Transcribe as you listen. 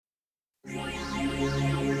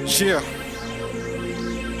Yeah.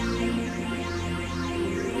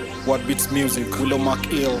 What beats music? Willow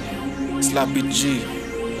Mark Ill, Slap Beat G,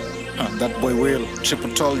 that boy Will,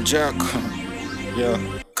 Triple Tall Jack, yeah,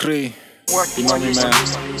 Kri. You know me, man.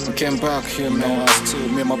 We came back here, man. Us too.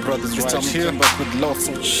 Me and my brothers right here, but with lots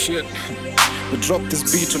of shit. We dropped this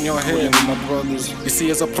beat on your head, my brothers. You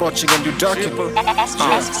see us approaching and you ducking. Go.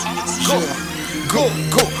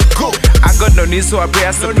 I got no needs, so I pray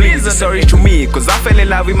as to please. Sorry to me, cause I fell in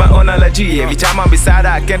love with my own allergy. Every time I'm beside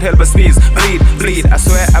her, I can't help but sneeze. Bleed, I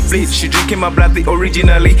swear I bleed. She drinking my blood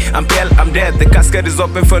originally. I'm pale, I'm dead. The casket is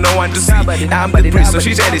open for no one to see. I'm the priest, so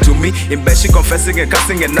she said it to me. In bed, she confessing and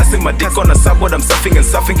cussing and nothing. My dick on a subboard, I'm suffering and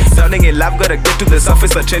suffering. Drowning in love, gotta get to the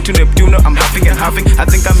surface. I turn to Neptune, I'm huffing and huffing. I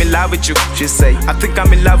think I'm in love with you, she say. I think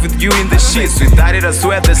I'm in love with you in the sheets. Without it, I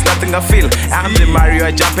swear there's nothing I feel. I'm the Mario,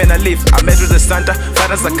 I jump and I leave. I met with the Santa,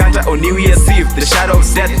 fathers I can't on New Year's Eve. The shadow of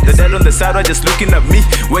death, the dead on the side are just looking at me.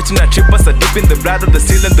 Waiting at trippers, I dip in the blood of the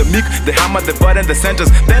steel and the meek. The hammer, the bud and the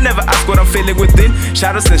centers. They never ask what I'm feeling within.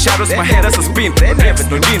 Shadows and shadows, my head has a spin.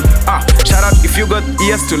 No gene. Shout out if you got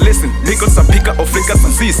ears to listen. Pickles and picker or flickers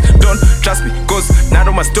and seas. Don't trust me, cause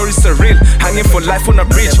none of my stories are real. Hanging for life on a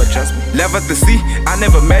bridge. Love at the sea, I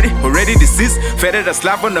never met it, already deceased. Faded a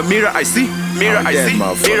slap on the mirror I see. Mirror I see.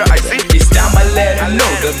 It's time I let them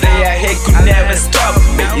know that they are hate could never stop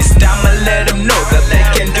me. It's time I let them know that they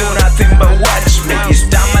can do nothing but watch me. It's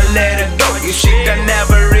time I let it go, if she can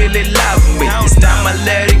never really love me. It's time I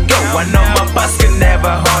let it go, I know my boss can never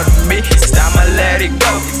haunt me. It's time I let it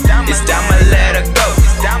go, it's time I let it go.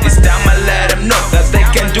 It's time I let them know that they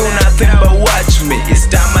can do nothing but watch me. It's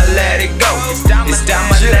time I let it go, it's time I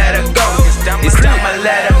let it go. It's time I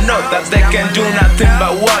let them know that they can do nothing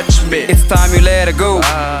but watch me. It's time you let her go,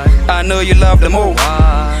 I know you love them all.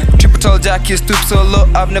 Triple Tall Jack, you stoop so low,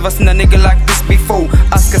 I've never seen a nigga like this before.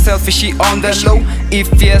 Ask herself if she on the low, if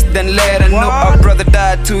yes then let her know. Our brother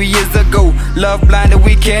died 2 years ago, love blinded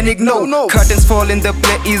we can't ignore. Curtains falling, the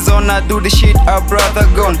play is on, I do the shit, our brother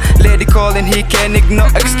gone. Lady calling, he can't ignore.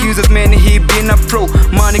 Excuses many, he been a pro.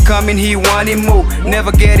 Money coming, he wanting more.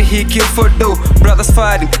 Never get it, he kill for dough. Brothers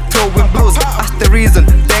fighting, throwing blows. Ask the reason,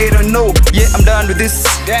 they don't know. Yeah, I'm done with this.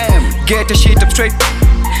 Damn, get your shit up straight.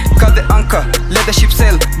 Cut the anchor, let the ship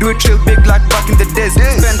sail. Do it real big like back in the days.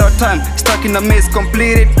 Spend our time stuck in a maze,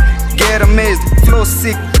 complete it, get amazed. Flow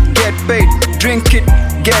sick, get paid, drink it,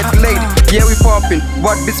 get laid. Yeah, we poppin',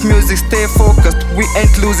 what beats music, stay focused. We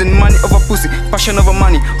ain't losing money over pussy, passion over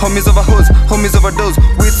money. Homies over hoes, homies over those.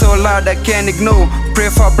 We so loud I can't ignore. Pray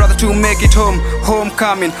for our brother to make it home.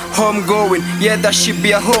 Homecoming, home going. Yeah, that should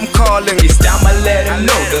be a home calling. It's time I let them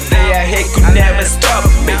know that they are hate could never stop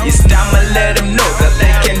me. It's time I let them know that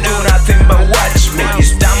they can do nothing but watch me.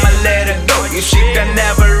 It's time I let her go, if she can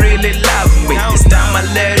never really love me. It's time I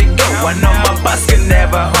let it go, I know my boss can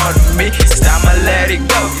never haunt me. It's time I let it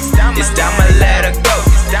go, it's time I let her go.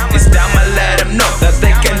 It's time I let them know that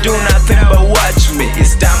they can do nothing but watch me.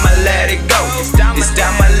 It's time I let it go, it's time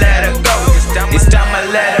I let her go. It's time I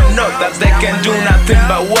let them know that they can do nothing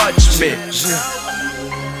but watch me.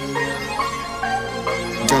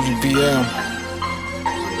 WBM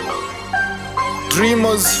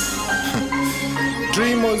Dreamers.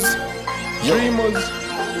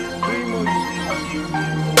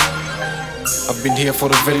 I've been here for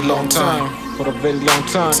a very long time.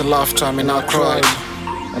 It's a lifetime and I cried.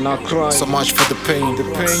 So much for the pain,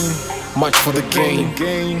 much for the gain.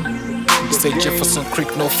 Say Jefferson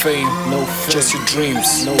Creek, no fame, just your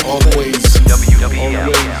dreams, always.